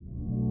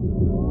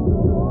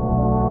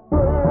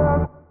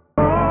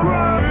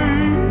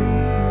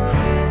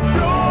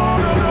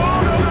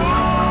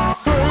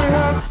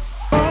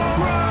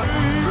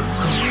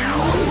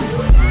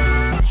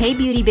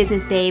Beauty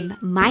Business Babe.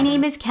 My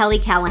name is Kelly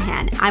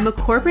Callahan. I'm a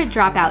corporate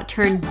dropout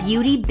turned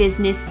beauty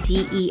business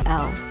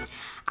CEO.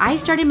 I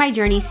started my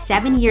journey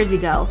 7 years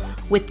ago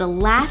with the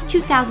last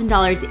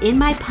 $2,000 in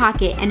my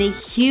pocket and a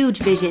huge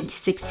vision to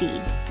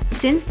succeed.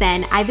 Since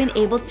then, I've been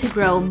able to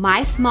grow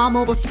my small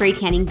mobile spray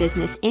tanning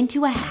business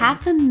into a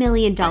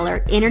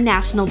 $500,000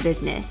 international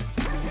business.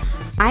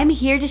 I'm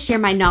here to share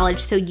my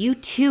knowledge so you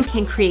too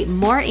can create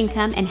more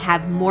income and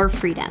have more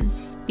freedom.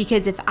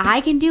 Because if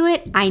I can do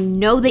it, I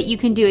know that you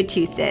can do it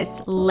too,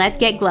 sis. Let's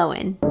get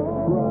glowing.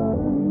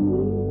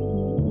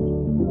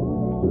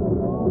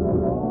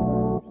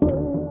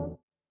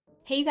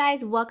 Hey you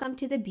guys, welcome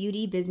to the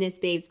Beauty Business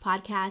Babes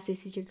podcast.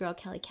 This is your girl,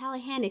 Kelly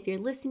Callahan. If you're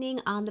listening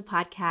on the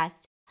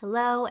podcast,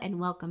 hello and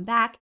welcome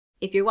back.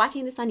 If you're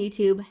watching this on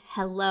YouTube,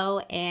 hello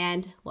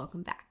and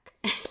welcome back.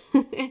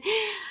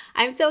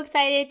 I'm so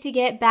excited to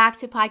get back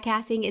to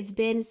podcasting. It's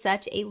been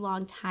such a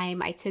long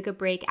time. I took a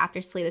break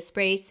after Slay the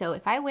Spray, so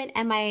if I went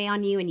MIA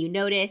on you and you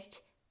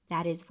noticed,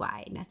 that is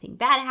why. Nothing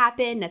bad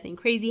happened, nothing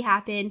crazy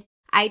happened.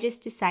 I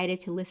just decided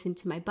to listen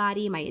to my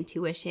body, my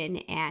intuition,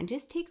 and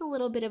just take a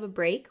little bit of a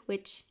break,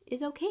 which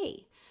is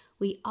okay.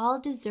 We all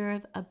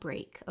deserve a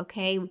break,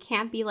 okay? We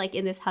can't be like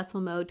in this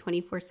hustle mode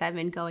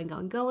 24/7,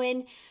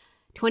 going,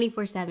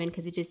 24/7,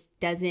 because it just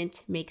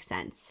doesn't make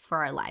sense for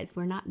our lives.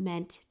 We're not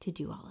meant to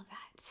do all of that.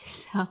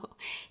 So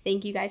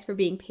thank you guys for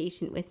being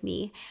patient with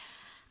me.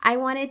 I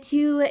wanted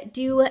to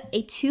do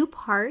a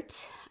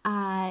two-part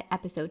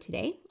episode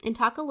today and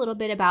talk a little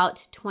bit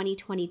about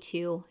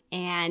 2022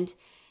 and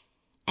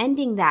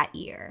ending that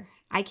year.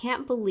 I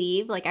can't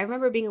believe, I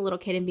remember being a little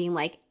kid and being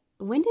like,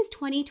 when does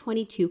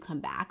 2022 come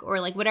back? Or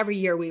whatever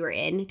year we were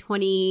in,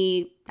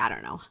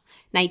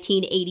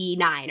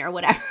 1989 or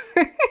whatever.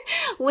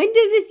 When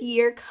does this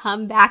year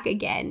come back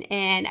again?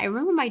 And I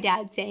remember my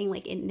dad saying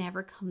it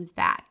never comes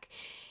back.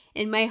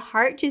 And my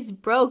heart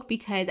just broke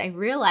because I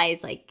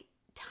realized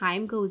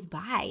time goes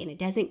by and it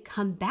doesn't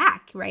come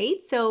back,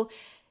 right? So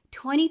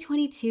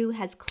 2022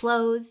 has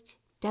closed,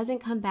 doesn't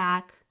come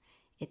back.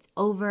 It's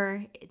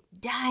over, it's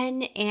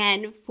done.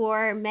 And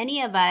for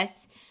many of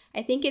us,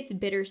 I think it's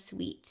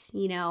bittersweet.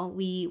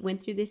 We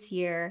went through this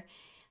year.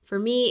 For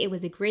me, it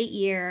was a great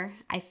year.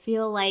 I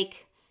feel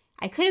like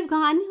I could have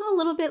gone a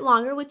little bit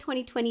longer with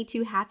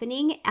 2022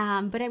 happening,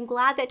 but I'm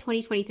glad that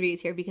 2023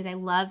 is here because I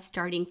love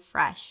starting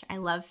fresh. I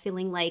love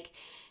feeling like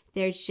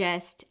there's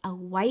just a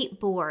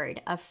whiteboard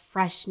of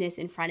freshness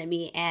in front of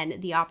me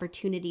and the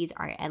opportunities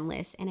are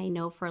endless. And I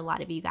know for a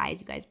lot of you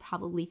guys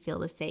probably feel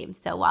the same.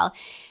 So while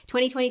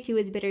 2022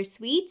 is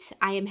bittersweet,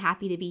 I am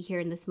happy to be here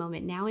in this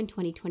moment now in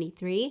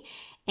 2023.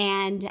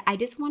 And I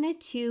just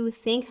wanted to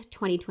thank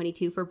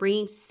 2022 for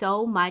bringing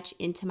so much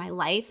into my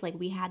life.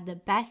 We had the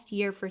best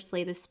year for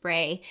Slay the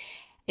Spray.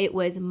 It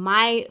was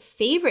my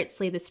favorite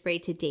Slay the Spray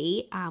to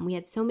date. We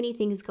had so many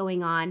things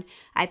going on.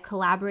 I've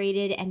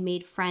collaborated and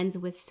made friends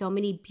with so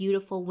many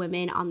beautiful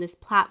women on this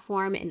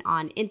platform and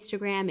on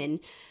Instagram and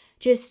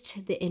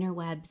just the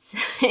interwebs.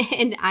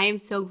 And I am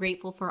so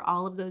grateful for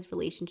all of those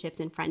relationships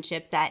and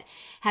friendships that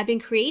have been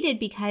created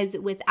because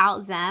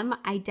without them,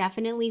 I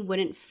definitely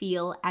wouldn't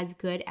feel as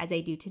good as I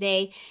do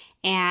today.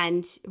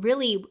 And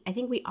really, I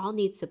think we all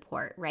need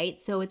support, right?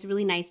 So it's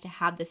really nice to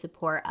have the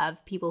support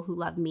of people who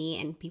love me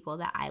and people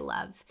that I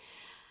love.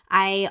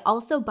 I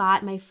also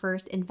bought my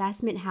first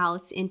investment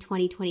house in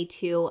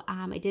 2022.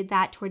 I did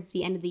that towards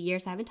the end of the year,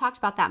 so I haven't talked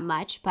about that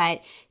much, but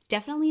it's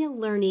definitely a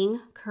learning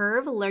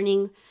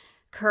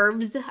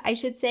curves, I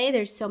should say.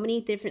 There's so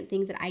many different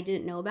things that I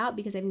didn't know about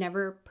because I've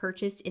never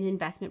purchased an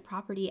investment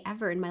property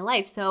ever in my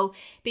life. So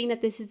being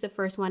that this is the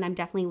first one, I'm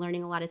definitely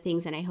learning a lot of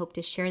things and I hope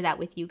to share that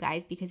with you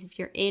guys because if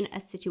you're in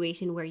a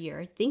situation where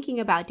you're thinking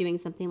about doing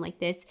something like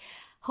this,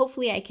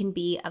 hopefully I can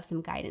be of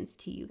some guidance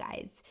to you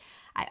guys.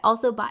 I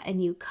also bought a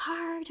new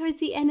car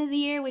towards the end of the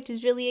year, which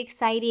is really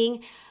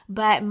exciting.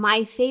 But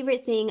my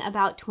favorite thing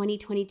about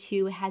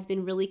 2022 has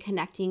been really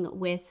connecting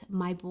with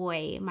my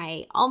boy,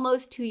 my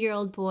almost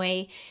 2-year-old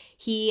boy.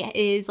 He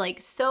is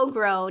so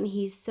grown.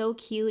 He's so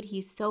cute.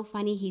 He's so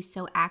funny. He's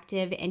so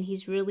active. And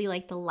he's really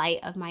the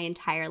light of my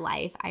entire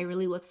life. I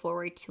really look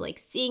forward to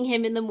seeing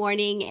him in the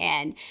morning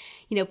and,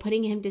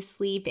 putting him to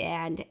sleep.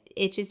 And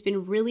it's just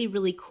been really,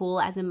 really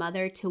cool as a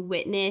mother to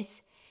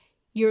witness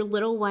your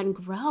little one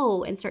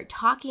grow and start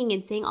talking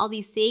and saying all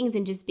these things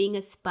and just being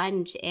a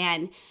sponge.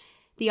 And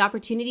the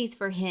opportunities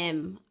for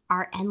him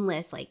are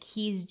endless.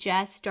 He's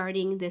just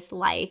starting this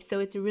life. So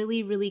it's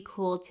really, really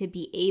cool to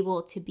be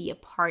able to be a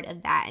part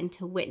of that and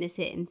to witness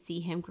it and see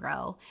him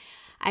grow.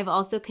 I've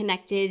also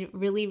connected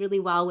really,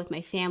 really well with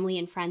my family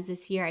and friends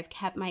this year. I've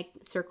kept my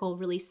circle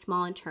really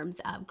small in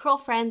terms of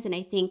girlfriends. And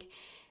I think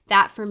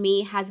that for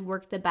me has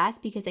worked the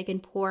best because I can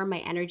pour my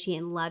energy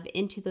and love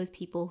into those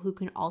people who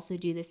can also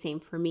do the same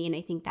for me. And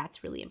I think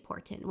that's really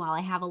important. While I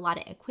have a lot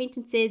of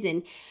acquaintances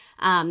and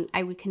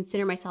I would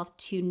consider myself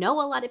to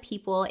know a lot of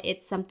people,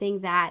 it's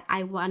something that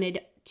I wanted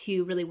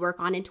to really work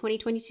on in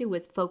 2022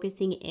 was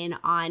focusing in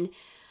on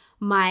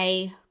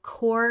my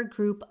core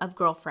group of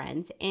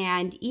girlfriends,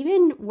 and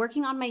even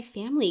working on my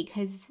family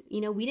because,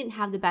 we didn't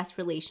have the best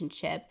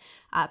relationship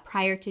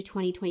prior to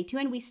 2022,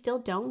 and we still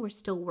don't. We're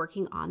still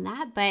working on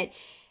that, but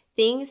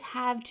things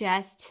have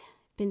just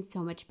been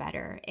so much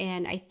better.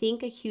 And I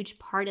think a huge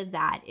part of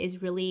that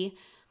is really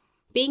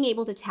being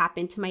able to tap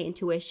into my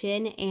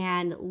intuition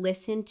and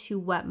listen to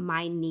what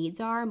my needs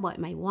are, what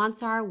my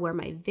wants are, where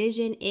my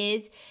vision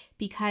is.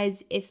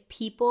 Because if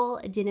people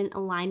didn't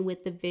align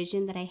with the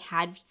vision that I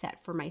had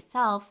set for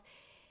myself,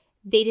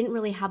 they didn't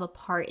really have a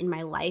part in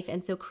my life.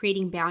 And so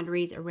creating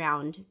boundaries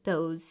around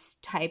those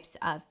types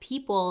of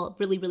people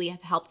really, really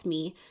have helped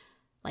me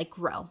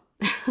grow.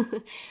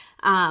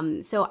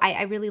 So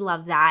I really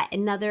love that.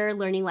 Another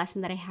learning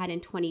lesson that I had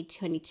in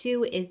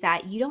 2022 is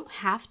that you don't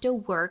have to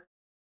work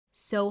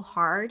so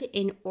hard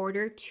in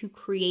order to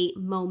create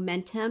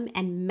momentum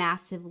and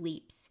massive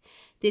leaps.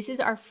 This is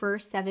our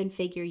first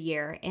 7-figure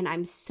year, and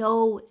I'm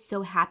so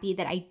happy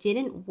that I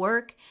didn't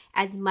work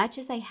as much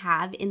as I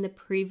have in the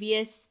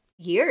previous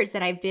years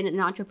that I've been an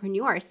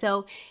entrepreneur.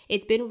 So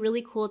it's been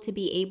really cool to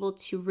be able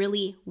to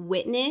really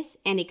witness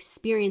and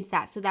experience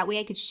that, so that way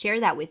I could share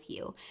that with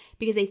you.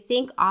 Because I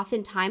think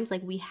oftentimes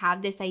we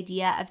have this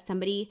idea of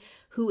somebody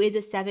who is a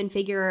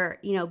 7-figure,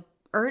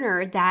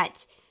 earner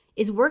that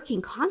is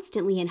working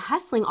constantly and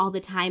hustling all the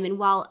time. And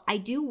while I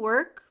do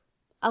work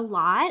a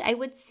lot, I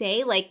would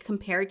say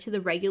compared to the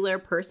regular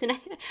person,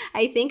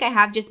 I think I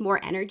have just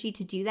more energy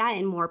to do that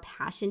and more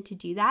passion to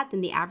do that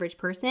than the average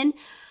person.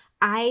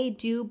 I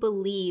do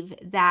believe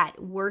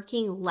that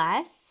working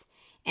less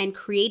and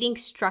creating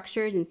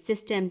structures and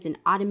systems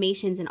and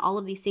automations and all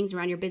of these things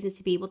around your business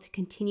to be able to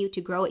continue to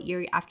grow it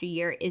year after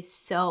year is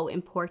so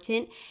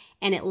important.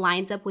 And it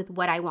lines up with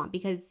what I want,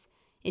 because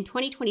in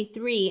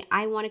 2023,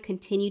 I want to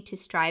continue to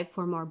strive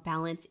for more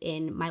balance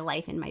in my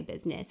life and my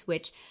business,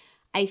 which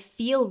I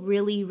feel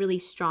really, really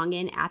strong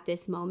in at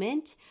this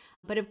moment.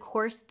 But of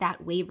course,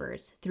 that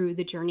wavers through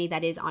the journey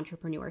that is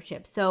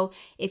entrepreneurship. So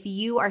if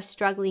you are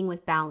struggling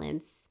with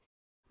balance,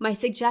 my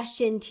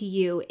suggestion to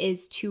you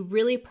is to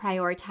really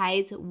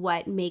prioritize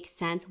what makes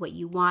sense, what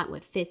you want,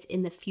 what fits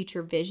in the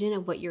future vision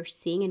of what you're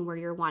seeing and where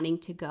you're wanting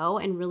to go,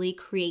 and really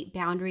create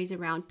boundaries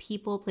around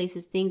people,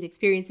 places, things,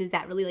 experiences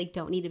that really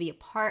don't need to be a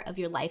part of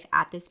your life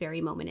at this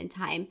very moment in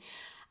time.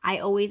 I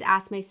always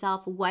ask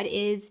myself, what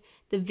is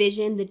the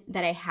vision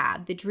that I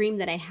have, the dream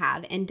that I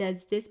have, and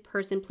does this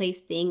person,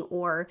 place, thing,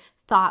 or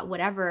thought,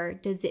 whatever,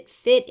 does it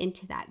fit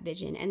into that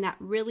vision? And that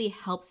really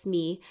helps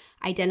me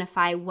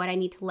identify what I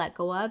need to let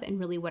go of and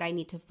really what I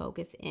need to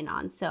focus in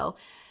on. So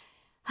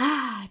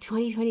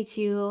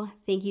 2022,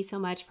 thank you so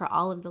much for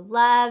all of the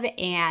love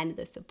and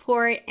the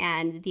support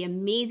and the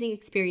amazing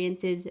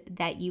experiences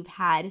that you've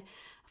had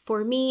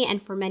for me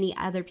and for many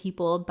other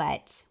people,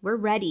 but we're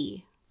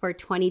ready for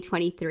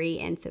 2023.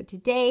 And so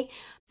today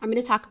I'm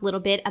going to talk a little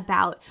bit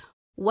about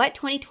what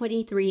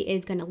 2023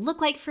 is going to look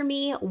like for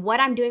me, what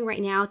I'm doing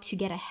right now to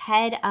get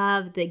ahead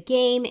of the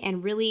game,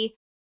 and really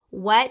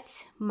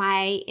what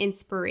my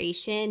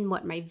inspiration,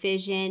 what my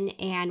vision,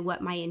 and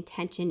what my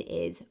intention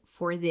is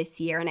for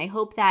this year. And I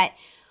hope that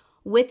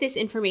with this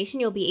information,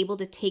 you'll be able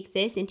to take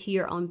this into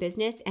your own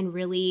business and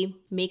really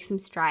make some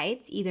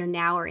strides, either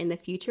now or in the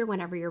future,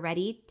 whenever you're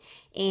ready.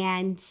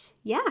 And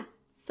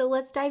so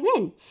let's dive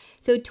in.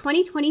 So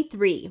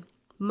 2023,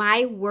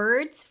 my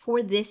words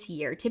for this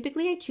year.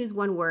 Typically, I choose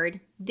one word.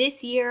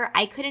 This year,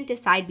 I couldn't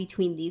decide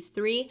between these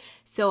three.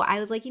 So I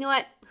was like, you know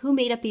what? Who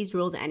made up these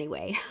rules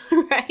anyway?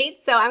 Right?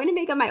 So I'm going to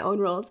make up my own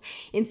rules.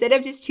 Instead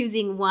of just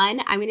choosing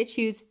one, I'm going to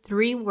choose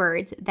 3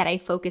 words that I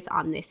focus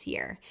on this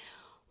year.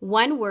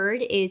 One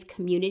word is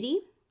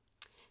community.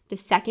 The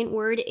second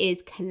word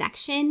is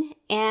connection.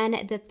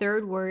 And the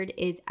third word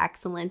is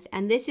excellence.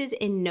 And this is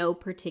in no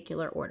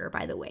particular order,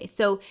 by the way.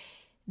 So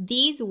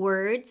these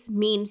words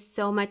mean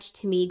so much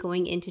to me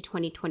going into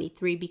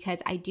 2023 because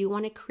I do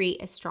want to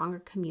create a stronger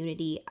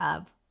community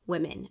of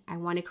women. I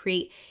want to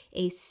create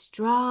a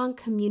strong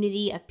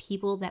community of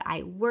people that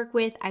I work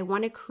with. I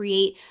want to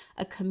create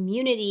a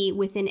community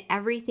within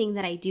everything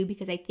that I do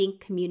because I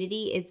think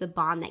community is the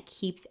bond that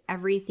keeps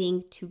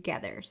everything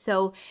together.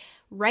 So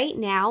right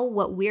now,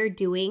 what we're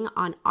doing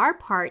on our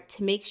part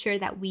to make sure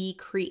that we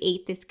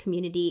create this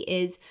community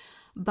is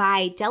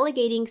by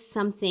delegating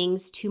some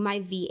things to my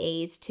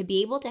VAs to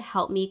be able to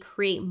help me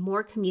create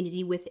more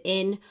community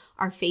within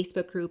our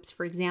Facebook groups,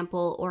 for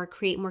example, or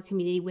create more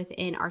community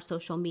within our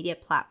social media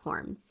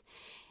platforms.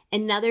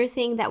 Another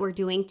thing that we're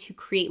doing to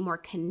create more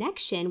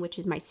connection, which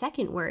is my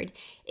second word,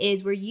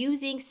 is we're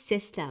using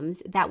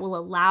systems that will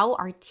allow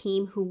our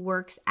team who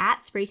works at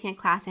Spraytan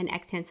Class and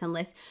X-Tan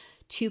Sunless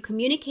to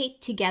communicate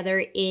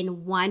together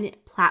in one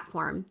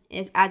platform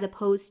as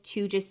opposed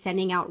to just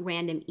sending out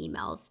random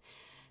emails.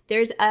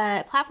 There's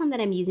a platform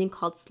that I'm using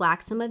called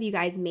Slack. Some of you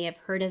guys may have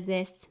heard of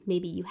this,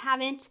 maybe you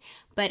haven't,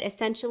 but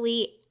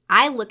essentially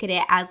I look at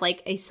it as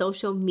like a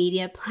social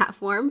media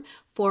platform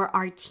for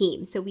our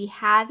team. So we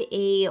have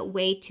a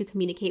way to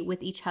communicate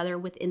with each other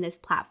within this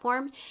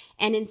platform.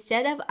 And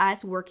instead of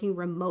us working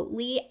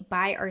remotely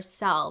by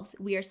ourselves,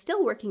 we are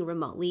still working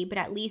remotely, but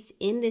at least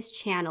in this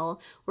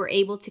channel, we're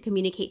able to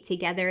communicate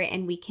together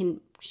and we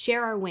can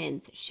share our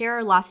wins, share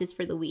our losses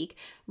for the week,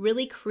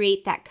 really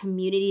create that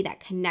community, that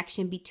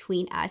connection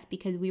between us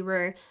because we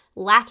were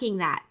lacking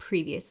that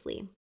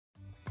previously.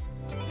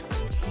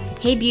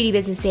 Hey Beauty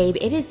Business Babe,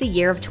 it is the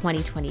year of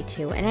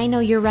 2022 and I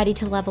know you're ready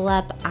to level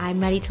up. I'm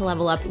ready to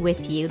level up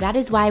with you. That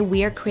is why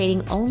we are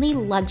creating only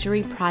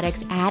luxury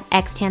products at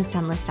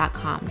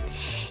xtansunless.com.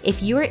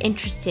 If you are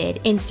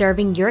interested in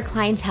serving your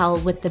clientele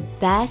with the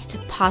best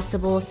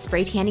possible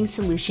spray tanning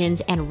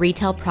solutions and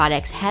retail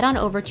products, head on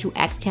over to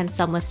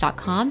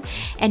xtansunless.com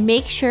and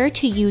make sure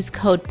to use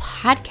code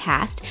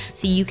PODCAST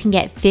so you can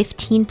get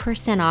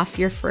 15% off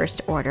your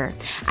first order.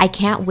 I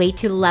can't wait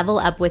to level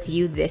up with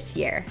you this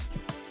year.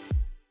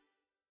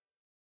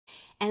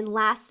 And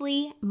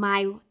lastly,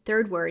 my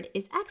third word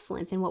is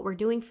excellence. And what we're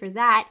doing for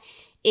that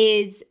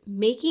is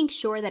making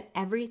sure that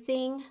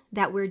everything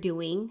that we're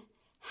doing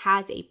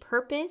has a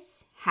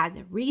purpose, has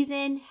a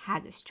reason,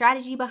 has a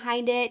strategy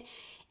behind it,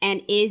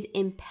 and is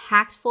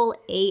impactful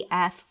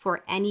AF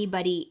for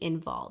anybody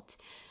involved.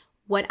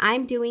 What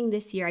I'm doing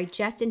this year, I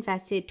just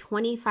invested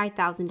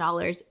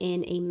 $25,000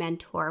 in a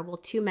mentor. Well,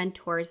 two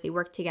mentors, they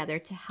work together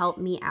to help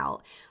me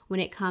out when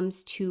it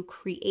comes to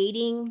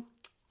creating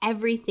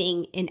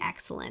everything in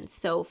excellence.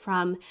 So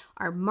from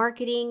our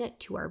marketing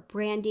to our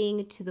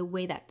branding to the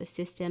way that the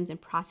systems and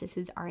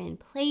processes are in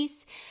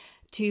place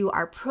to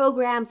our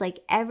programs, like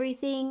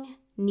everything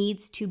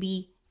needs to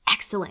be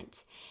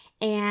excellent.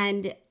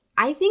 And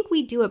I think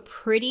we do a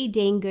pretty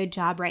dang good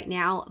job right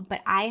now,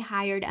 but I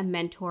hired a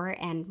mentor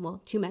and,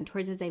 well, two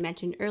mentors, as I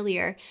mentioned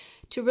earlier,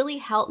 to really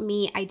help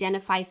me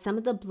identify some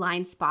of the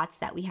blind spots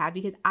that we have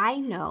because I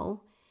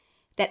know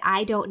that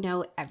I don't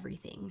know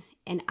everything.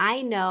 And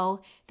I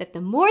know that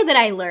the more that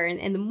I learn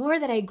and the more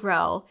that I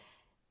grow,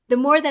 the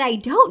more that I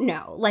don't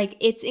know. Like,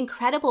 it's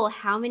incredible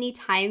how many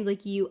times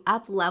like you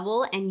up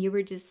level and you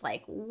were just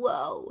like,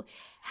 whoa,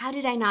 how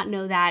did I not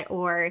know that?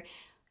 Or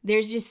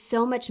there's just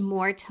so much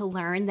more to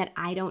learn that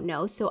I don't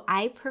know. So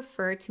I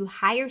prefer to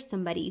hire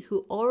somebody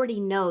who already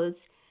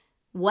knows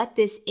what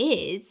this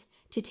is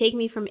to take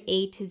me from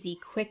A to Z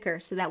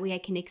quicker so that way I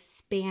can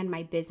expand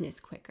my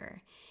business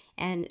quicker.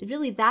 And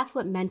really, that's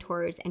what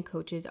mentors and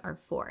coaches are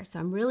for. So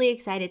I'm really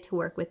excited to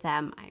work with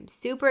them. I'm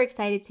super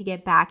excited to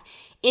get back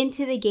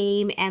into the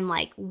game and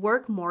like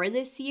work more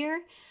this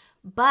year.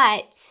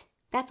 But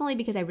that's only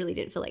because I really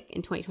didn't feel like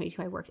in 2022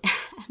 I worked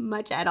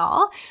much at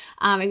all.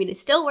 I mean, it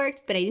still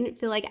worked, but I didn't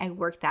feel like I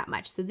worked that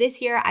much. So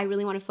this year, I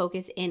really want to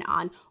focus in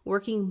on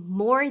working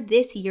more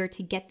this year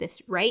to get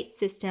this right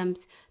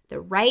systems,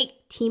 the right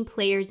team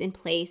players in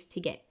place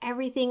to get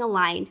everything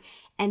aligned.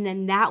 And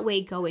then that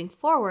way going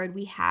forward,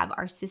 we have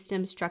our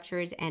system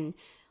structures and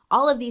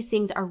all of these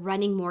things are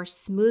running more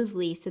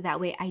smoothly. So that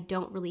way I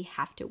don't really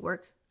have to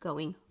work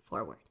going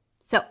forward.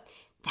 So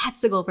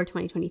that's the goal for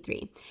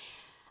 2023.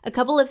 A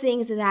couple of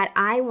things that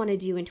I want to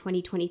do in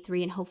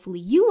 2023 and hopefully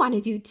you want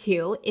to do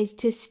too is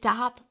to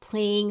stop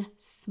playing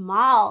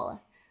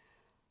small.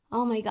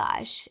 Oh my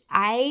gosh.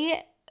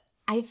 I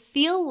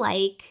feel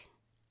like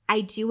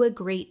I do a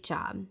great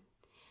job,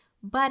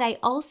 but I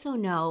also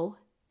know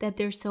that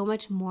there's so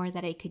much more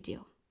that I could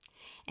do.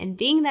 And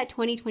being that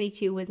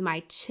 2022 was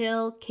my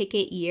chill, kick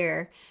it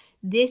year,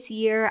 this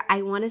year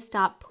I want to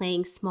stop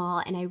playing small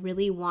and I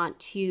really want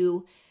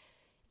to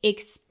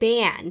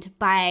expand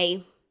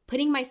by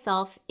putting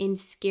myself in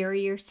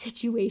scarier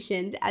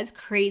situations, as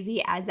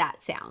crazy as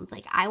that sounds.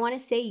 Like, I want to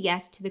say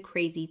yes to the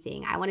crazy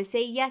thing. I want to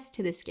say yes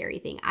to the scary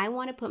thing. I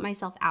want to put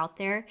myself out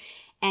there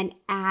and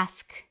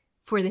ask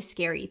for the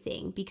scary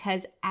thing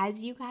because,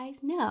 as you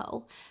guys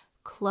know,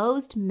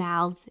 closed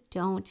mouths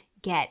don't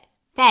get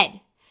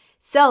fed.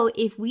 So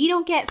if we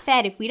don't get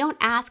fed, if we don't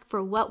ask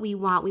for what we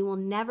want, we will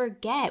never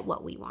get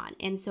what we want.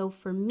 And so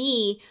for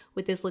me,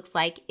 what this looks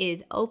like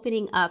is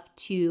opening up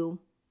to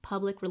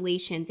public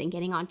relations and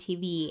getting on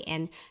TV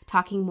and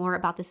talking more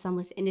about the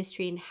sunless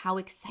industry and how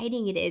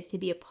exciting it is to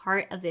be a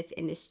part of this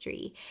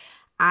industry.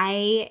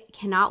 I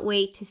cannot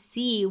wait to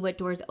see what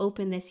doors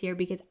open this year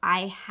because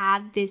I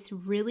have this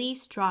really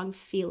strong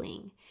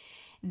feeling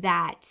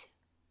that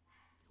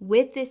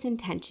with this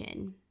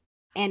intention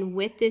and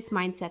with this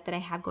mindset that I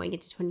have going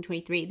into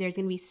 2023, there's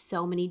going to be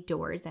so many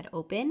doors that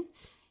open,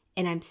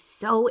 and I'm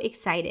so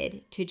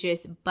excited to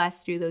just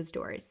bust through those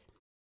doors.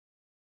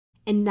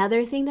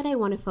 Another thing that I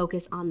want to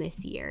focus on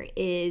this year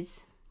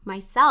is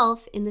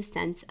myself in the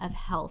sense of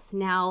health.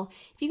 Now,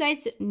 if you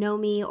guys know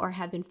me or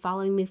have been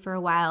following me for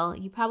a while,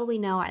 you probably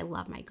know I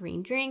love my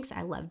green drinks,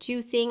 I love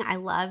juicing, I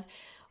love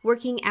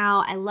working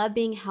out, I love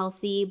being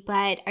healthy,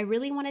 but I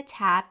really want to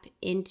tap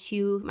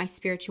into my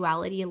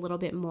spirituality a little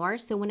bit more.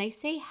 So when I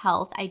say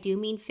health, I do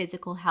mean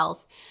physical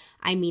health.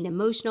 I mean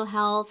emotional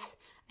health.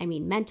 I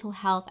mean mental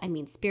health. I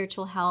mean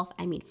spiritual health.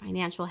 I mean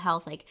financial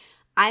health. Like,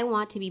 I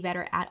want to be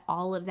better at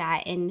all of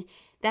that. And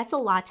that's a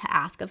lot to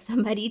ask of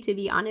somebody, to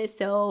be honest.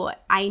 So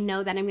I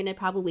know that I'm going to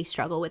probably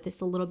struggle with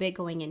this a little bit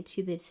going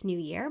into this new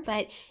year,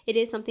 but it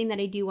is something that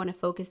I do want to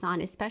focus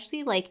on,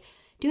 especially like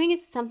doing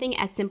something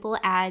as simple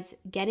as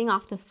getting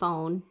off the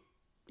phone,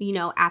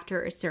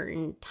 after a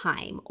certain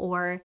time,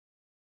 or,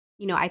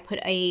 I put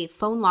a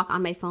phone lock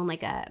on my phone,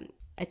 like a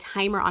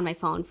timer on my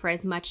phone for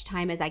as much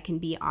time as I can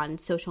be on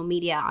social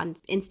media, on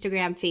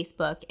Instagram,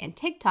 Facebook, and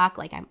TikTok.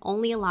 Like I'm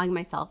only allowing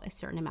myself a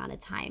certain amount of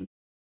time.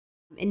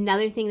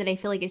 Another thing that I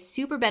feel like is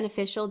super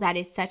beneficial, that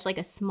is such like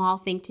a small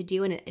thing to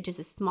do and just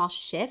a small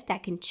shift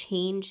that can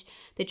change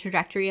the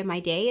trajectory of my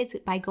day, is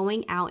by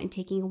going out and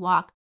taking a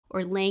walk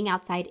or laying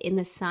outside in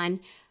the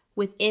sun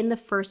within the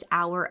first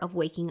hour of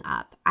waking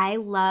up. I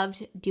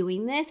loved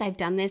doing this. I've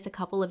done this a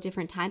couple of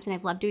different times, and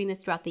I've loved doing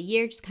this throughout the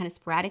year, just kind of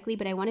sporadically,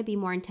 but I want to be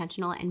more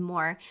intentional and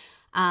more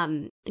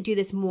do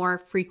this more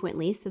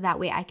frequently, so that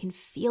way I can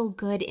feel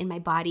good in my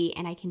body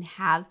and I can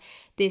have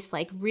this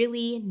like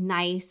really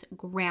nice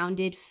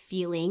grounded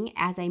feeling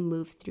as I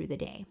move through the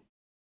day.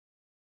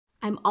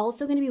 I'm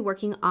also going to be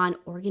working on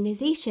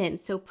organization,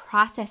 so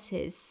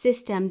processes,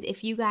 systems.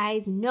 If you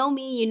guys know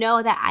me, you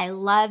know that I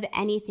love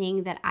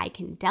anything that I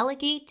can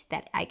delegate,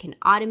 that I can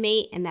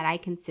automate, and that I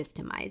can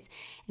systemize.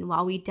 And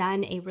while we've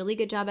done a really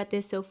good job at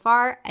this so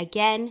far,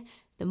 again,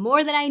 the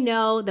more that I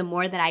know, the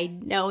more that I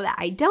know that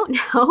I don't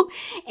know.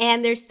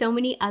 And there's so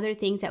many other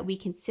things that we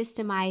can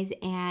systemize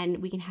and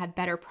we can have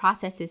better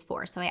processes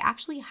for. So I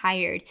actually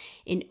hired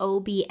an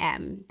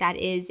OBM, that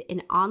is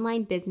an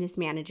online business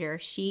manager.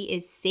 She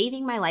is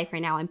saving my life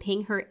right now. I'm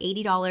paying her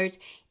 $80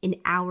 an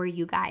hour,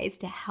 you guys,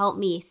 to help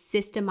me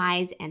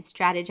systemize and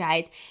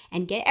strategize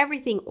and get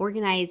everything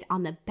organized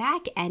on the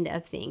back end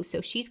of things.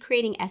 So she's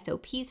creating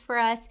SOPs for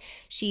us.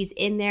 She's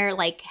in there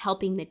like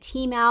helping the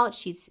team out.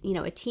 She's,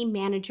 a team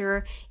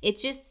manager.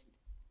 It's just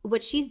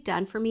what she's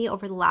done for me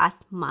over the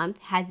last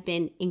month has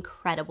been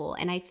incredible.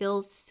 And I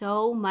feel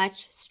so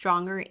much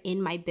stronger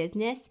in my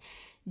business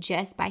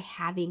just by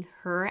having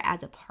her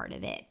as a part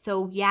of it.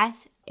 So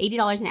yes,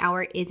 $80 an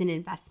hour is an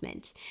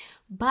investment,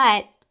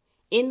 but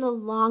in the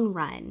long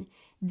run,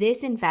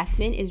 this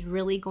investment is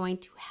really going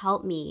to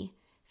help me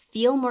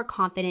feel more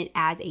confident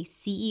as a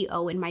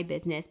CEO in my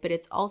business, but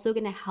it's also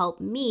going to help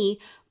me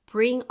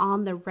bring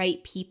on the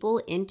right people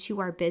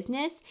into our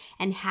business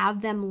and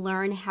have them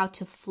learn how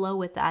to flow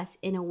with us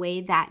in a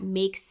way that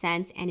makes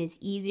sense and is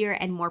easier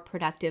and more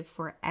productive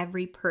for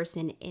every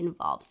person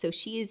involved. So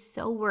she is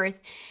so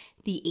worth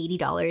the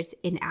 $80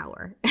 an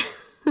hour.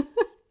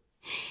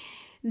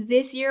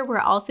 This year, we're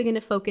also going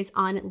to focus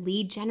on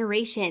lead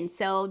generation.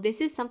 So this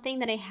is something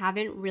that I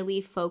haven't really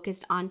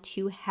focused on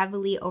too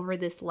heavily over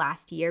this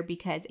last year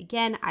because,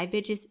 again, I've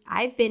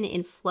been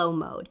in flow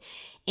mode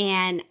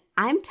and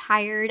I'm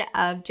tired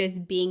of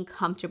just being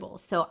comfortable.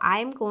 So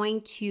I'm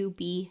going to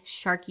be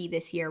Sharky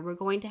this year. We're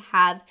going to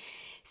have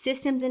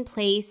systems in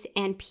place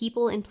and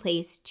people in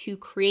place to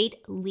create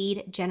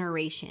lead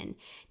generation.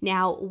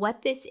 Now,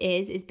 what this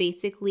is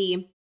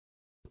basically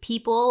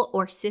people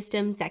or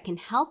systems that can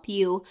help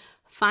you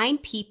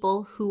find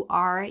people who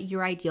are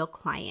your ideal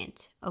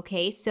client,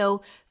 okay?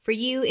 So for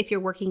you, if you're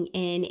working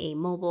in a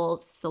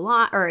mobile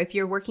salon, or if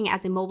you're working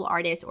as a mobile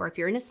artist, or if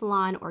you're in a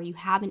salon, or you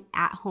have an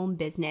at-home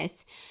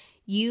business,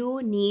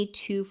 you need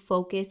to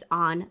focus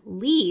on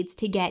leads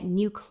to get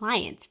new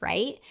clients,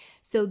 right?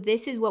 So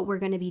this is what we're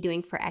going to be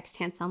doing for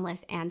X-Tan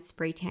Sunless and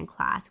Spray Tan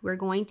class. We're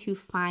going to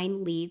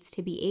find leads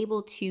to be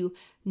able to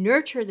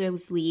nurture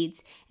those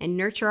leads and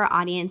nurture our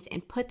audience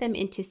and put them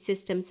into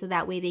systems so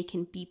that way they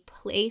can be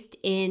placed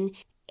in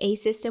a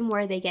system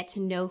where they get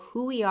to know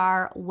who we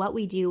are, what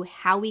we do,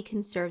 how we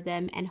can serve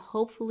them, and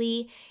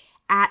hopefully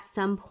at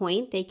some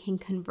point they can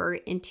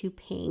convert into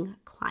paying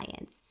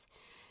clients.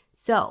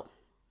 So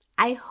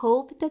I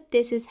hope that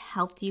this has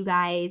helped you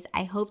guys.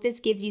 I hope this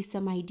gives you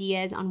some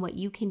ideas on what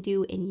you can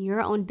do in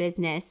your own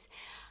business.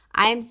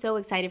 I'm so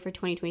excited for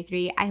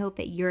 2023. I hope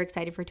that you're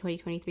excited for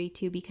 2023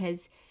 too,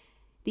 because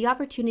the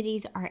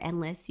opportunities are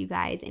endless, you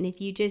guys. And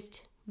if you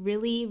just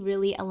really,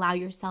 really allow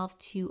yourself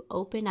to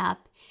open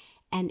up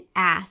and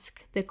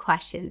ask the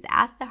questions,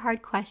 ask the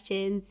hard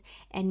questions,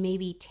 and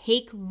maybe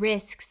take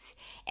risks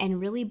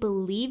and really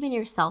believe in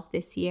yourself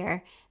this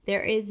year,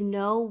 there is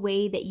no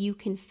way that you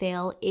can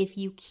fail if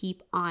you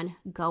keep on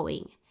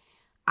going.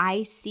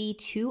 I see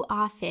too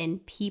often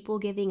people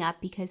giving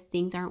up because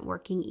things aren't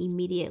working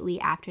immediately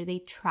after they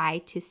try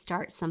to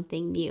start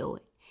something new,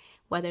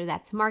 whether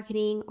that's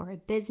marketing or a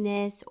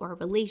business or a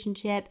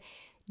relationship.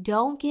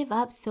 Don't give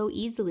up so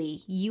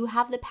easily. You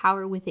have the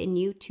power within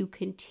you to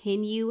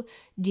continue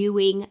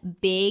doing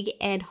big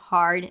and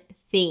hard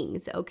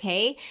things,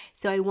 okay?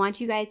 So I want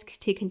you guys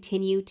to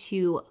continue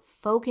to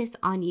focus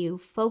on you,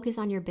 focus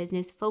on your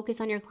business, focus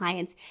on your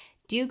clients,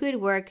 do good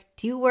work,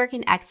 do work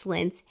in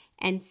excellence,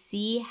 and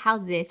see how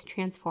this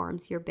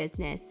transforms your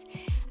business.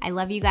 I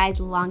love you guys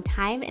a long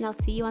time, and I'll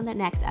see you on the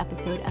next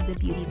episode of the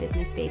Beauty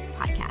Business Babes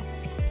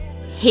podcast.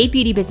 Hey,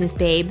 Beauty Business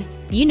Babe,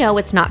 you know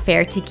it's not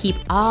fair to keep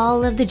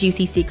all of the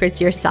juicy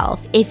secrets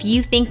yourself. If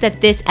you think that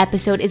this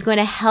episode is going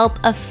to help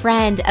a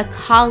friend, a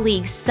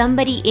colleague,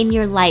 somebody in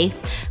your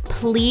life,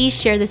 please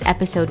share this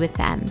episode with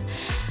them.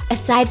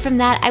 Aside from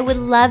that, I would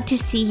love to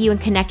see you and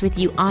connect with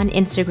you on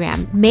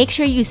Instagram. Make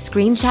sure you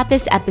screenshot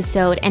this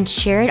episode and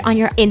share it on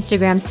your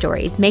Instagram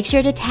stories. Make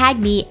sure to tag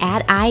me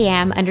at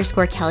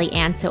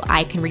 @Iam_Kelly-Ann so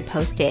I can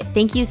repost it.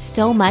 Thank you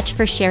so much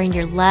for sharing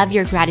your love,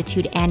 your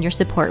gratitude, and your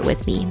support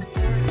with me.